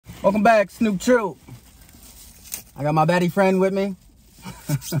Welcome back, Snoop Troop. I got my baddie friend with me.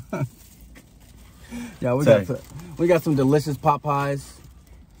 Yeah, we got some delicious Popeyes.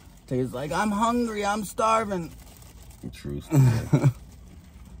 He's like, I'm hungry, I'm starving. True.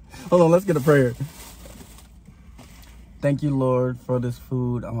 Hold on, let's get a prayer. Thank you, Lord, for this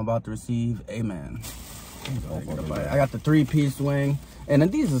food I'm about to receive. Amen. I got the 3-piece wing. And then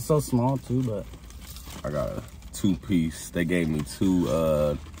these are so small too, but I got a 2-piece. They gave me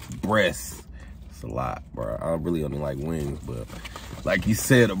 2 breasts. It's a lot, bro. I really only like wings, but like you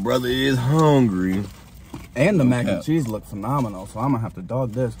said, a brother is hungry. And the mac and cheese look phenomenal, so I'm gonna have to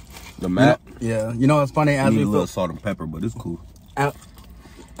dog this. The mac? Yeah. You know what's funny? As need a little salt and pepper, but it's cool.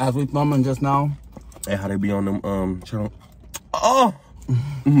 As we filming just now. Hey, how they be on them channel? Oh!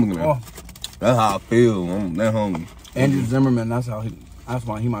 That's how I feel. I'm that hungry. Andrew Zimmerman, that's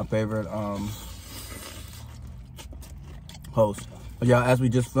why he my favorite host. But yeah, as we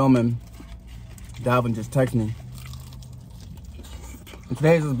just filming, Dalvin just texted me. And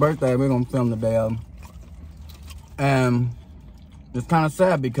today's his birthday. We're gonna film the day of. And it's kind of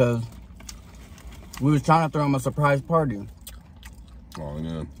sad because we was trying to throw him a surprise party. Oh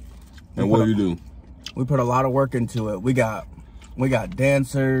yeah. And what do you do? We put a lot of work into it. We got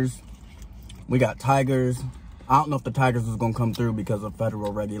dancers. We got tigers. I don't know if the tigers was gonna come through because of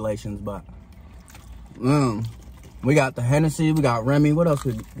federal regulations, but we got the Hennessy. We got Remy. What else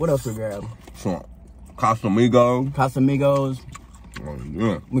we grab? Some Casamigos. Casamigos. Oh,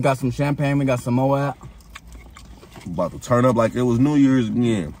 yeah. We got some champagne. We got some Moet. About to turn up like it was New Year's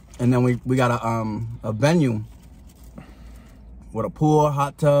again. And then we got a venue with a pool,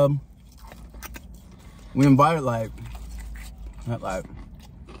 hot tub. We invited like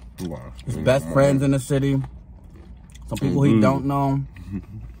his best friends in the city, some people he don't know,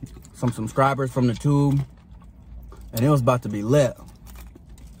 some subscribers from the tube, and it was about to be lit.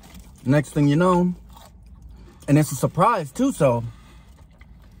 Next thing you know, and it's a surprise too, so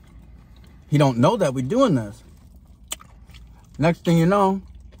he don't know that we're doing this. Next thing you know,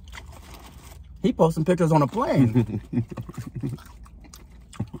 he posting pictures on a plane.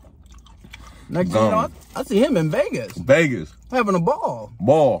 Next thing you know, I see him in Vegas. Vegas. Having a ball.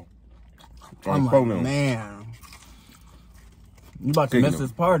 I'm like, man, you about to miss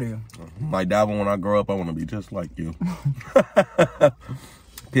this party. Like Dalvin, when I grow up, I want to be just like you.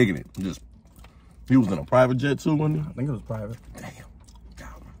 Kicking it. He was in a private jet too, wasn't he? I think it was private. Damn.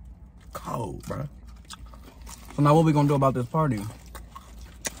 Dalvin. Cold, bro. So now what we gonna do about this party?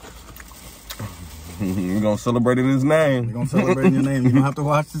 We're gonna celebrate in his name. We're gonna celebrate in your name. You don't have to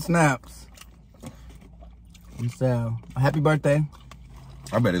watch the snaps. So, happy birthday.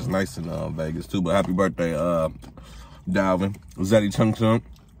 I bet it's nice in Vegas too, but happy birthday, Dalvin. Zaddy Chung Chung.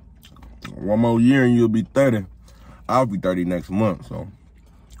 One more year and you'll be 30. I'll be 30 next month, so.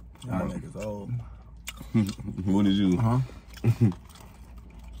 Y'all niggas old. What is you? Uh-huh.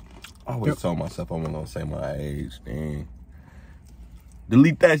 I always told myself I wasn't gonna say my age, dang.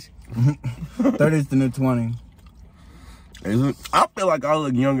 Delete that shit. 30 is the new 20. I feel like I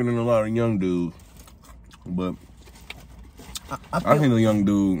look younger than a lot of young dudes, but I seen a young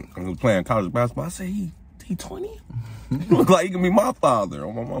dude who was playing college basketball. I said, he 20? He look like he can be my father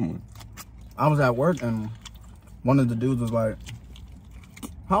or my mama. I was at work and one of the dudes was like,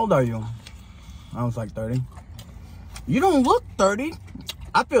 how old are you? I was like 30. You don't look 30.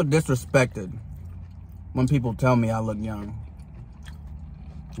 I feel disrespected when people tell me I look young.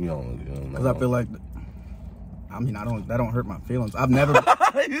 You don't look young. Because I feel like, I mean, that don't hurt my feelings. I've never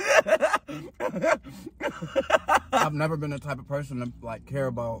been the type of person to like care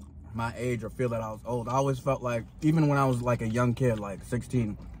about my age or feel that I was old. I always felt like, even when I was like a young kid, like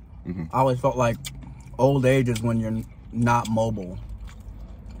 16, I always felt like old age is when you're not mobile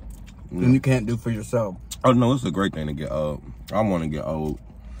and you can't do for yourself. Oh no, it's a great thing to get old. I want to get old.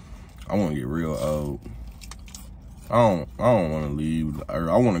 I want to get real old. I don't want to leave.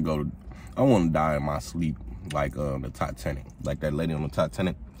 I want to die in my sleep like the Titanic. Like that lady on the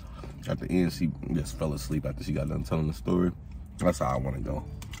Titanic. At the end, she just fell asleep after she got done telling the story. That's how I want to go.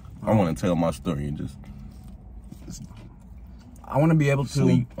 I want to tell my story and just I want to be able to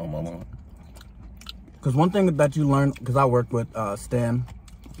sleep on my mind. Because one thing that you learn, because I worked with Stan.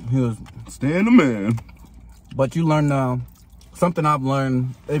 He was Stan the man. But you learn something I've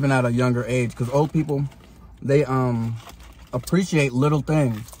learned even at a younger age, because old people, they appreciate little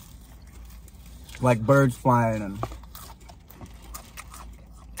things like birds flying and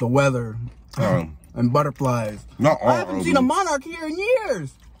the weather and butterflies. I haven't seen a monarch here in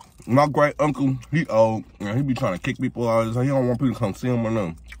years. My great uncle, he old, and he be trying to kick people out. He don't want people to come see him or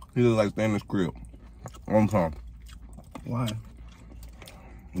nothing. He just like stay in his crib all the time. Why?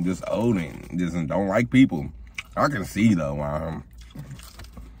 just old and just don't like people. I can see though.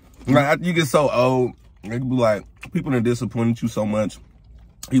 Like after you get so old, it can be like people that disappointed you so much.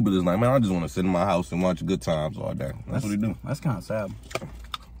 People just like, man, I just want to sit in my house and watch good times all day. That's what they do. That's kind of sad.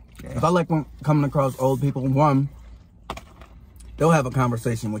 Yeah. If I like when coming across old people, one, they'll have a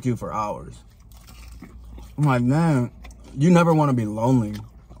conversation with you for hours. I'm like, man, you never want to be lonely,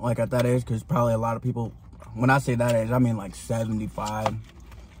 like at that age, because probably a lot of people, when I say that age, I mean like 75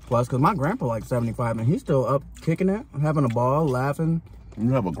 plus, because my grandpa like 75, and he's still up kicking it, having a ball, laughing.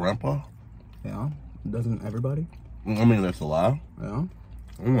 You have a grandpa? Yeah, doesn't everybody? I mean, that's a lie. Yeah.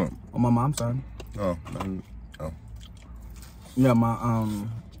 On my mom's side. Oh. Yeah, my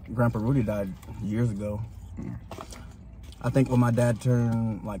grandpa Rudy died years ago. I think when my dad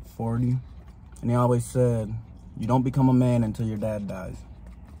turned like 40, and he always said, you don't become a man until your dad dies.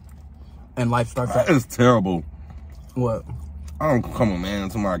 And life starts out. That is terrible. What? I don't become a man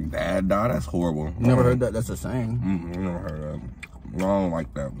until my dad died. That's horrible. You never heard that? That's a saying. I never heard that. I don't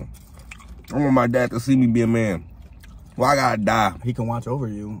like that one. I want my dad to see me be a man. Well, I gotta die. He can watch over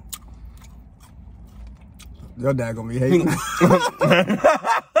you. Your dad gonna be hating.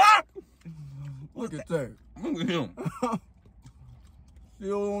 Look at that. Look at him.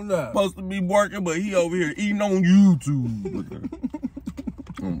 Still on that. Supposed to be working, but he over here eating on YouTube.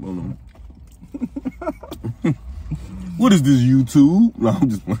 What is this, YouTube? No, I'm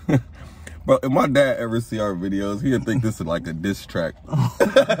just bro, if my dad ever see our videos, he'd think this is like a diss track.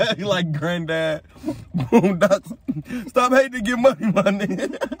 He like, granddad, Boondocks, stop hating to get money, my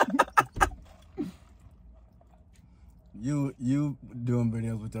nigga. You doing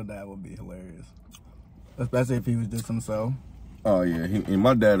videos with your dad would be hilarious. Especially if he was just himself. Oh yeah, and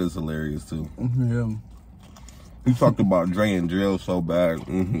my dad is hilarious too. Yeah. He talked about Dre in jail so bad,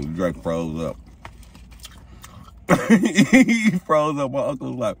 Dre froze up. He froze up. My uncle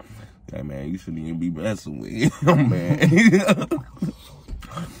was like, hey man, you shouldn't even be messing with him, man.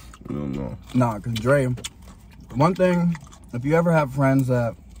 I don't know. Nah, cause Dre, one thing, if you ever have friends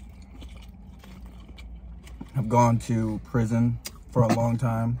that have gone to prison for a long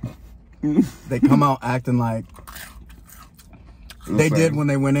time, they come out acting like they did when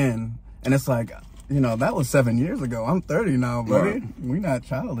they went in. And it's like, you know, that was 7 years ago. I'm 30 now, buddy. Right. We not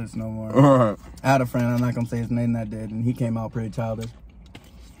childish no more. Right. I had a friend, I'm not going to say his name, that did, and he came out pretty childish.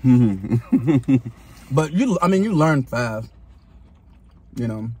 But, you learn fast, you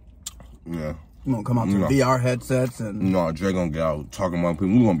know. Yeah. You gonna come out to VR headsets and... No, Dre gonna get out talking about people.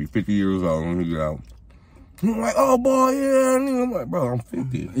 We gonna be 50 years old when he get out. I'm like, oh boy, yeah. And I'm like, bro, I'm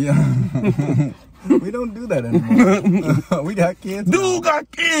 50. Yeah. We don't do that anymore. We got kids. Dude got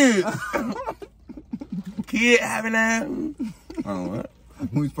kids. Kid having that. Oh, what?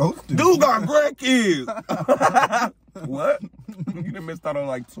 We supposed to. Dude got grandkids. What? You done missed out on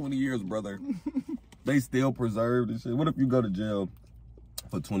like 20 years, brother. They still preserved and shit. What if you go to jail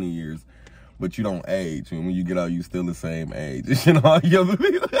for 20 years, but you don't age, and when you get out, you still the same age? You know,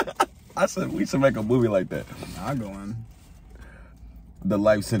 we should make a movie like that. I'll go in. The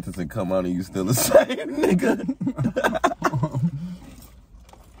life sentence and come out and you still the same nigga.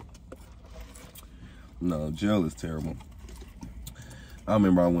 No, jail is terrible. I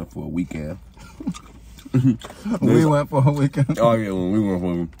remember I went for a weekend. We went for a weekend. Oh yeah, when we went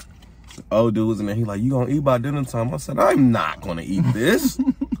for old dudes and then he like, you gonna eat by dinner time? I said, I'm not gonna eat this.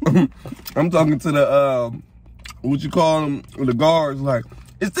 I'm talking to the what you call them, the guards, like,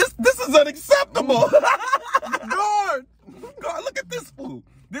 this is unacceptable. Guard, look at this food.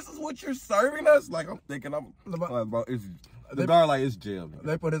 This is what you're serving us? Like, I'm thinking, bro, the guard like, it's jail.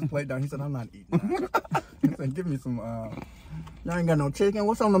 They put his plate down. He said, I'm not eating that. He said, give me some, y'all ain't got no chicken?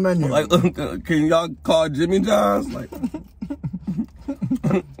 What's on the menu? Like, can y'all call Jimmy John's? Like,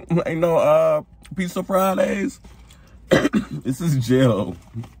 ain't no pizza Fridays? This is jail.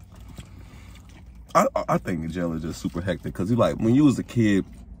 I think jail is just super hectic because when you was a kid,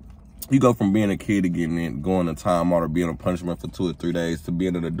 you go from being a kid to going to time out or being a punishment for 2 or 3 days to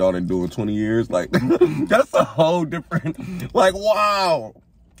being an adult and doing 20 years. Like, that's a whole different, like, wow,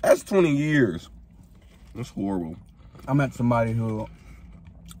 that's 20 years. That's horrible. I met somebody who,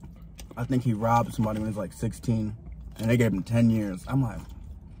 I think he robbed somebody when he was like 16 and they gave him 10 years. I'm like,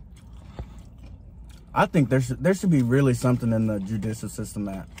 I think there should be really something in the judicial system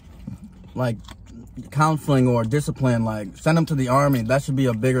that, like, counseling or discipline, like, send them to the army. That should be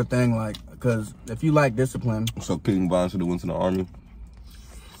a bigger thing, like, because if you like discipline. So King Von should have went to the army.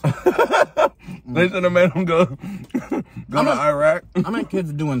 They should have made him go to Iraq. I mean,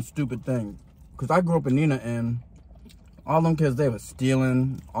 kids doing stupid things. Because I grew up in Nina, and all them kids, they were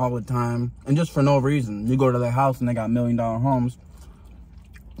stealing all the time. And just for no reason. You go to their house and they got $1 million homes.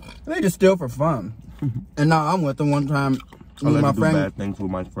 They just steal for fun. And now I'm with them one time. Me and my friend, bad things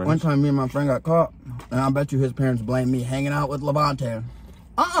with my friends. one time me and my friend got caught. And I bet you his parents blame me hanging out with Levante.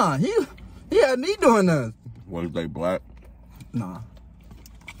 He had me doing this. Was they black? Nah.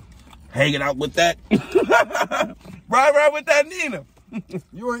 Hanging out with that? right with that Nina.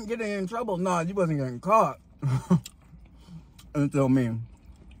 You weren't getting in trouble. Nah, you wasn't getting caught. Until me.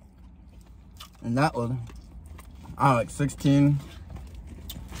 And that was, I was like 16.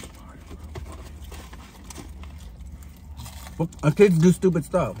 Kids do stupid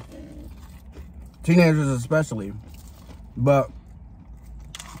stuff. Teenagers especially. But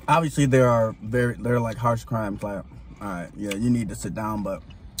obviously they're like harsh crimes. Like, all right, yeah, you need to sit down, but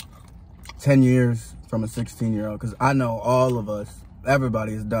 10 years from a 16-year-old, because I know all of us,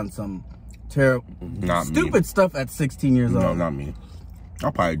 everybody has done some terrible, stupid stuff at 16 years old. No, not me.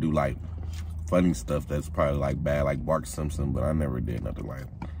 I'll probably do like funny stuff that's probably like bad, like Bart Simpson, but I never did nothing like.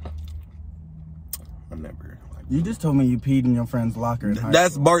 I never. You just told me you peed in your friend's locker in high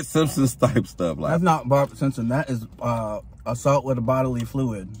That's school. Bart Simpson's type stuff. Like, that's not Bart Simpson. That is assault with a bodily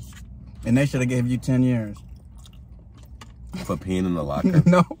fluid, and they should have gave you 10 years for peeing in the locker.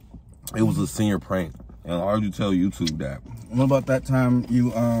 No, it was a senior prank, and I heard you tell YouTube that. What about that time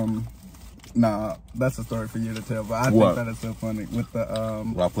you Nah, that's a story for you to tell. But I think that is so funny with the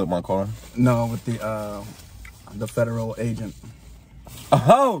When I flipped my car. No, with the federal agent.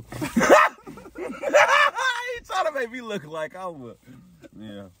 Oh. He trying to make me look like I was.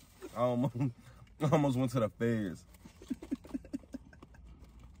 Yeah. I almost went to the feds.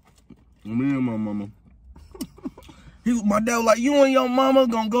 Me and my mama. My dad was like, you and your mama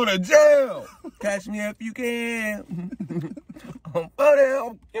gonna go to jail. Catch me if you can.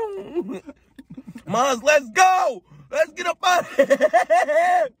 Moms, let's go. Let's get up out of here.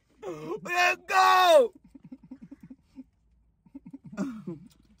 Let's go.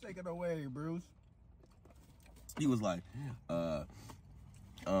 Take it away, Bruce. He was like, no,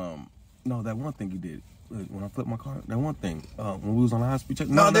 that one thing he did. When I flipped my car, that one thing, when we was on the high-speed check.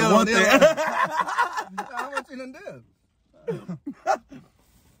 No, that one thing. How much you done did?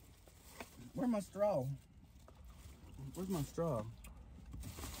 Where's my straw? Where's my straw?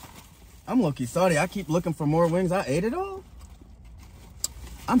 I'm low-key sorry. I keep looking for more wings. I ate it all?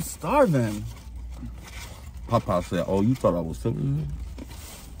 I'm starving. Papa said, oh, you thought I was filming you?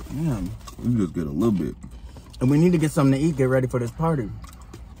 Damn. You just get a little bit. And we need to get something to eat, get ready for this party.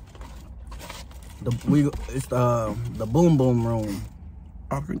 It's the boom boom room.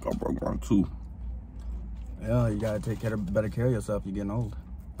 I think I broke mine too. Yeah, you gotta take better care of yourself. You're getting old.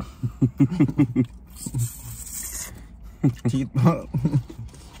 Teeth.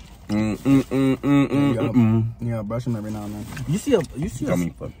 You gotta brush them every now and then. You see Got me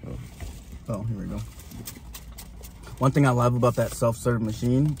fucked up. Oh, here we go. One thing I love about that self-serve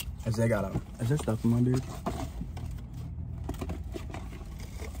machine is they got is there stuff in my beard?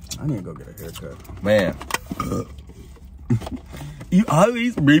 I need to go get a haircut. Man. You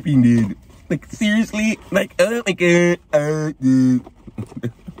always ripping, dude. Like, seriously? Like, oh my god. Dude.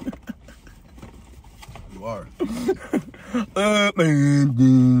 You are. Man,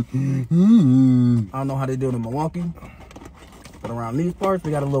 dude. I don't know how they do it in Milwaukee, but around these parts,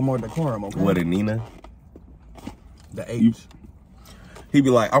 we got a little more decorum, okay? What, in Nina? The H. He be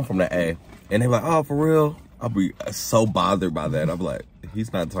like, I'm from the A. And they be like, oh, for real? I'll be so bothered by that. I'm like,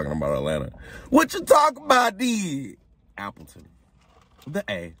 he's not talking about Atlanta. What you talking about, D? Appleton. The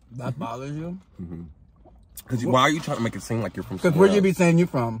A. That bothers you? Mm-hmm. Because why are you trying to make it seem like you're from somewhere Because where else? you be saying you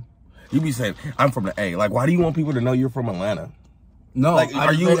from? You be saying, I'm from the A. Like, why do you want people to know you're from Atlanta? No. Like,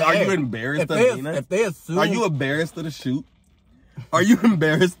 are you embarrassed of Nina? If they assume... Are you embarrassed of the shoot? Are you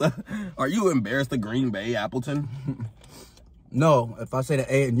embarrassed of Green Bay, Appleton? No. If I say the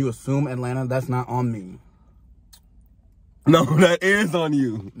A and you assume Atlanta, that's not on me. No, that is on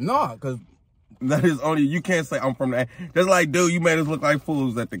you. No, because... That is on you. You can't say I'm from the A. That's like, dude, you made us look like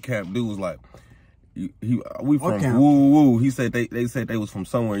fools at the camp. Dude was like, we from woo woo. He said they said they was from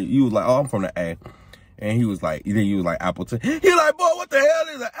somewhere. You was like, oh, I'm from the A. And he was like, then you was like Appleton. He like, boy, what the hell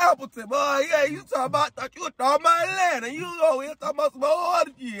is an Appleton? Boy, yeah, you talking about, I thought you were talking about Atlanta. You over here talking about some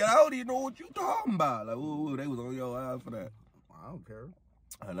other shit. I don't even know what you talking about. Like, ooh, they was on your ass for that. I don't care.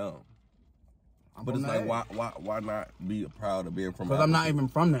 I know. But it's like, why not be proud of being from Appleton? Because I'm not even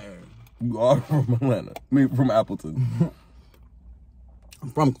from the area. You are from Atlanta. I mean, from Appleton. I'm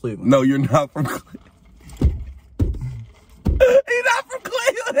from Cleveland. No, you're not from Cleveland. He's not from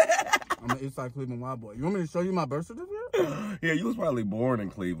Cleveland. I'm an Eastside Cleveland wild boy. You want me to show you my birth certificate? Yeah, you was probably born in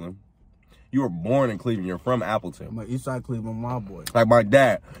Cleveland. You were born in Cleveland. You're from Appleton. I'm an Eastside Cleveland wild boy. Like my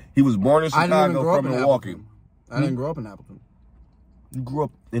dad. He was born in Chicago, from Milwaukee. I didn't grow up in Appleton. You grew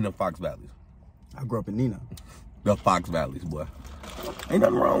up in the Fox Valleys. I grew up in Nina. The Fox Valleys, boy. Ain't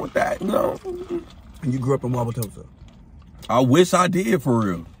nothing wrong with that, you know. And you grew up in Wauwatosa. I wish I did, for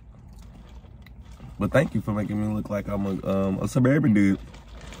real. But thank you for making me look like I'm a suburban dude.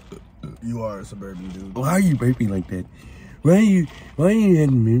 You are a suburban dude. Why are you burping like that? Why are you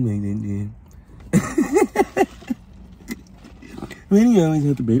having me like that, dude? Why do you always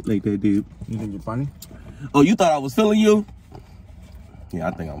have to burp like that, dude? You think you're funny? Oh, you thought I was feeling you? Yeah,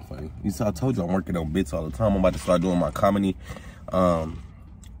 I think I'm funny. You see, I told you I'm working on bits all the time. I'm about to start doing my comedy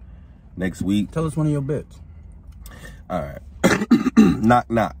next week. Tell us one of your bits. All right. Knock,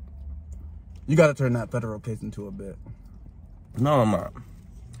 knock. You got to turn that federal case into a bit. No, I'm not.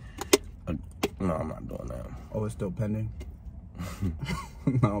 No, I'm not doing that. Oh, it's still pending?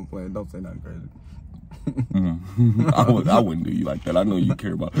 No, I'm playing. Don't say nothing crazy. I wouldn't do you like that. I know you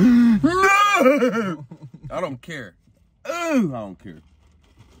care about. I don't care. I don't care.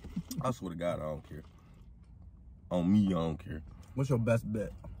 I swear to God, I don't care. On me, I don't care. What's your best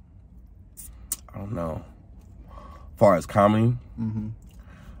bet? I don't know. As far as comedy? Mm-hmm.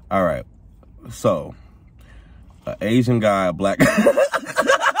 All right. So, an Asian guy, a black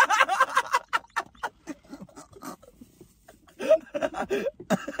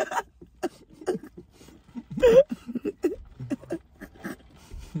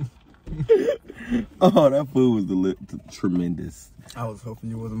Oh, that food was tremendous. I was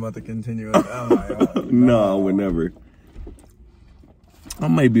hoping you wasn't about to continue. Oh, no, I would never. I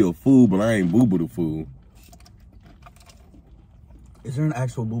may be a fool, but I ain't boo-boo the fool. Is there an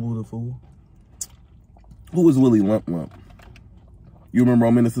actual boo-boo the fool? Who was Willie Lump Lump? You remember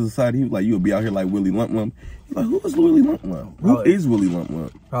on Menace to Society? He was like, you would be out here like Willie Lump Lump. He's like, who is Willie Lump Lump? Who is Willie Lump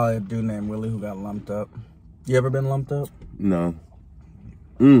Lump? Probably a dude named Willie who got lumped up. You ever been lumped up? No.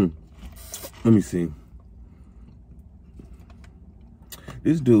 Let me see.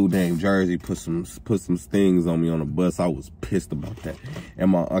 This dude named Jersey put some stings on me on the bus. I was pissed about that.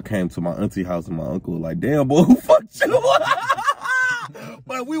 And I came to my auntie house and my uncle was like, damn, boy, who fucked you?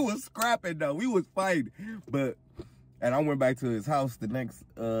 But we was scrapping though. We was fighting. And I went back to his house the next,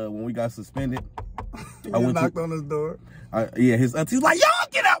 when we got suspended. I knocked on his door. Yeah, his auntie was like, y'all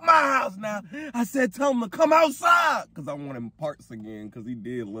get out my house now. I said, tell him to come outside. Because I want him parts again. Because he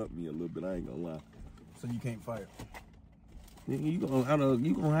did love me a little bit. I ain't going to lie. So you can't fight? You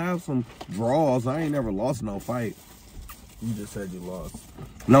gonna have some draws. I ain't never lost no fight. You just said you lost.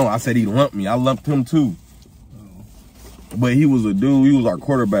 No, I said he lumped me. I lumped him too. Oh. But he was a dude. He was our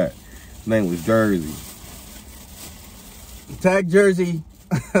quarterback. His name was Jersey. Tag Jersey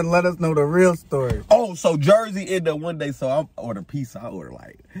and let us know the real story. Oh, so Jersey ended up one day. So I ordered pizza. I ordered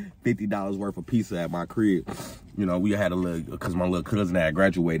like $50 worth of pizza at my crib. You know, we had a little, because my little cousin had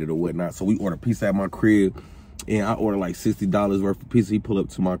graduated or whatnot. So we ordered pizza at my crib. And I ordered like $60 worth of pizza. He pulled up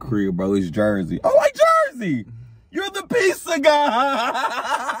to my crib, bro. It's Jersey. Oh, like Jersey. You're the pizza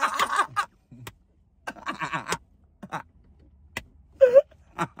guy.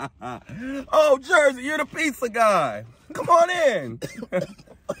 Oh, Jersey, you're the pizza guy. Come on in.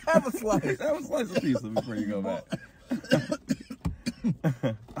 Have a slice. Have a slice of pizza before you go back.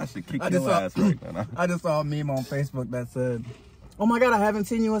 I should kick your ass right now. I just saw a meme on Facebook that said, oh my God, I haven't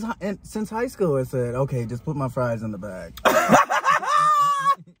seen you since high school. It said, okay, just put my fries in the bag. That's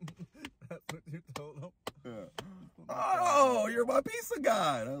what you told him. Yeah. Oh, you're my pizza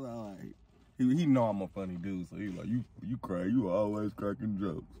guy. That's all right. He know I'm a funny dude, so he's like, you cry. You always cracking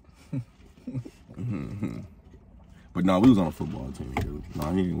jokes. But no, we was on a football team, dude. No,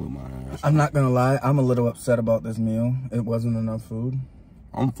 he ain't with my ass. I'm not gonna lie, I'm a little upset about this meal. It wasn't enough food.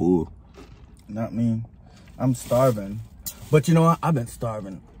 I'm full. Not me. I'm starving. But you know what? I've been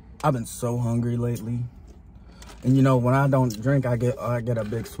starving. I've been so hungry lately. And you know, when I don't drink, I get a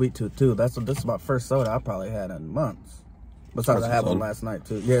big sweet tooth too. This is my first soda I probably had in months. Besides, I had one last night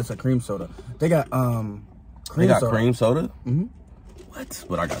too. Yeah, it's a cream soda. They got cream soda? Mm-hmm. What?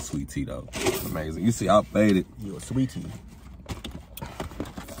 But I got sweet tea though. It's amazing. You see, I faded. You a sweetie.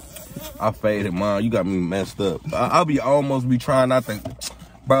 I faded, Mom. You got me messed up. I'll almost be trying not to.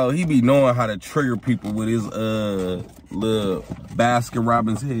 Bro, he be knowing how to trigger people with his little Baskin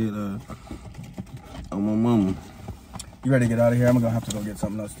Robbins head. On my mama. You ready to get out of here? I'm gonna have to go get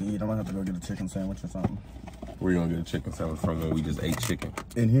something else to eat. I'm gonna have to go get a chicken sandwich or something. Where you gonna get a chicken sandwich from when we just ate chicken?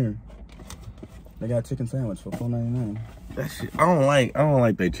 In here. They got a chicken sandwich for $4.99. That shit. I don't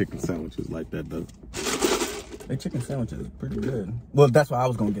like they chicken sandwiches like that though. They chicken sandwiches is pretty good. Well, that's why I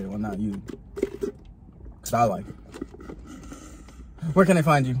was gonna get it. Well, not you. Cause I like it. Where can they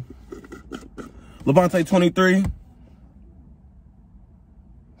find you? Levante 23.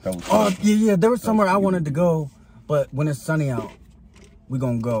 Oh yeah, there was somewhere I wanted to go, but when it's sunny out, we're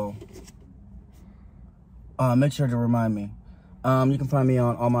gonna go. Make sure to remind me. You can find me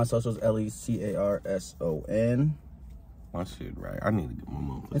on all my socials, Lecarson. My shit right. I need to get my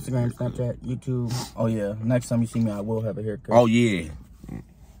mom. Instagram, Snapchat, YouTube. Oh yeah. Next time you see me, I will have a haircut. Oh yeah.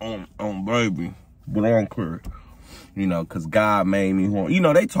 On baby. But on clear. You know, cause God made me want. You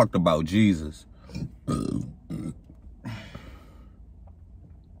know, they talked about Jesus.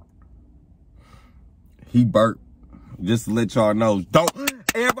 He burped. Just to let y'all know. Don't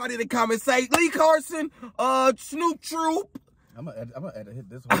everybody in the comments say Lecarson, Snoop Troop. I'm gonna hit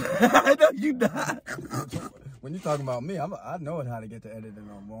this one. I know you not. When you're talking about me, I know how to get to editing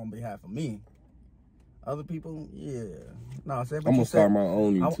on behalf of me. Other people, yeah. No, say what I'm gonna start my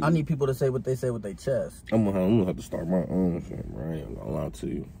own I YouTube. need people to say what they say with their chest. I'm gonna have to start my own shit, right? I ain't gonna lie to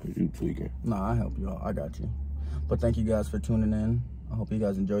you, cause you tweaking. No, I help you out. I got you. But thank you guys for tuning in. I hope you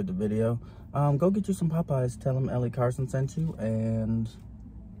guys enjoyed the video. Go get you some Popeyes. Tell them Lecarson sent you, and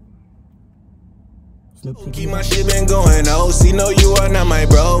Snoop. Keep my shit been going, oh, see, no, you are not my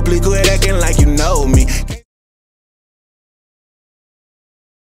bro. Please quit acting like you know me.